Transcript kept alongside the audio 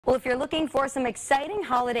Well, if you're looking for some exciting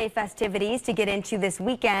holiday festivities to get into this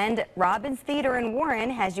weekend, Robbins Theater in Warren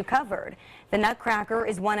has you covered. The Nutcracker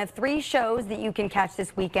is one of 3 shows that you can catch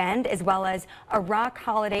this weekend, as well as a rock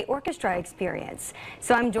holiday orchestra experience.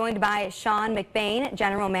 So I'm joined by Sean McBain,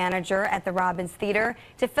 General Manager at the Robbins Theater,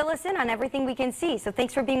 to fill us in on everything we can see. So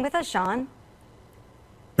thanks for being with us, Sean.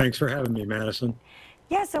 Thanks for having me, Madison.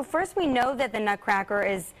 Yeah, so first we know that the Nutcracker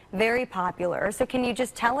is very popular. So can you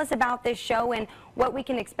just tell us about this show and what we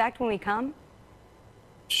can expect when we come?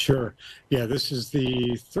 Sure. Yeah, this is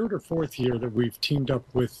the 3rd or 4th year that we've teamed up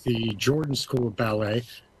with the Jordan School of Ballet,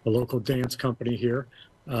 a local dance company here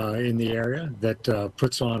in the area that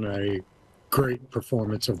puts on a great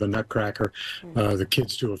performance of the Nutcracker. The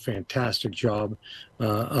kids do a fantastic job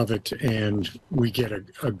of it, and we get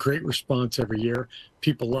a great response every year.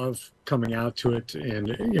 People love coming out to it, and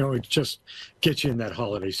it just gets you in that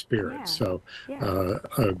holiday spirit. Yeah. So Yeah.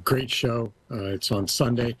 a great show. It's on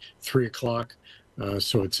Sunday, 3 o'clock.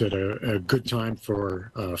 So it's at a good time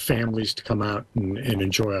for families to come out and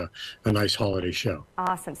enjoy a nice holiday show.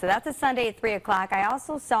 Awesome. So that's a Sunday at 3 o'clock. I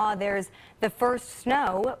also saw there's the first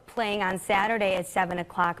snow playing on Saturday at 7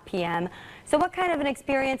 o'clock p.m. So what kind of an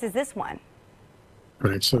experience is this one?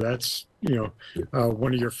 Right. So that's,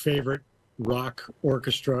 one of your favorite rock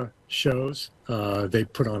orchestra shows. They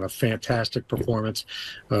put on a fantastic performance.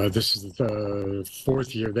 This is the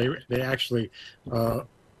 4th year. They actually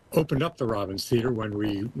opened up the Robbins Theater when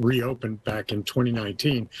we reopened back in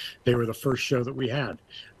 2019. They were the first show that we had.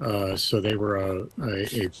 So they were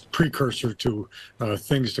a precursor to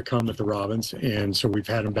things to come at the Robbins. And so we've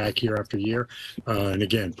had them back year after year. And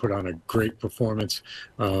again, put on a great performance.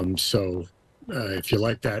 If you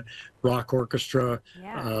like that rock orchestra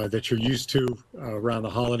that you're used to around the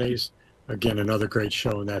holidays, again, another great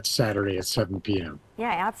show, and that's Saturday at 7 p.m.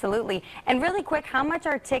 Yeah, absolutely. And really quick, how much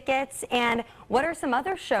are tickets, and what are some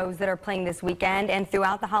other shows that are playing this weekend and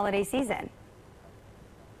throughout the holiday season?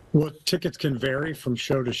 Well, tickets can vary from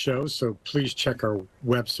show to show, so please check our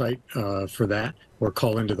website for that or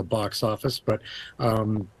call into the box office. But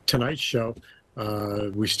tonight's show,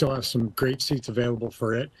 we still have some great seats available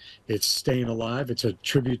for it. It's Staying Alive. It's a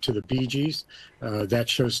tribute to the Bee Gees. That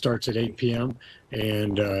show starts at 8 p.m.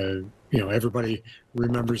 And, everybody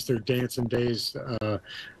remembers their dancing days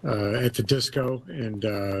at the disco. And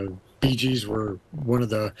Bee Gees were one of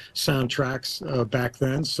the soundtracks back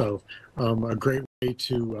then. So a great way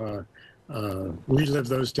to relive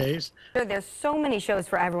those days. There's so many shows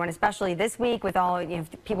for everyone, especially this week with all,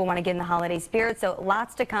 people want to get in the holiday spirit. So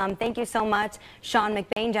lots to come. Thank you so much, Sean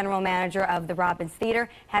McBain, General Manager of the Robbins Theater.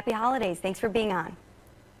 Happy holidays. Thanks for being on.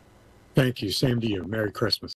 Thank you. Same to you. Merry Christmas.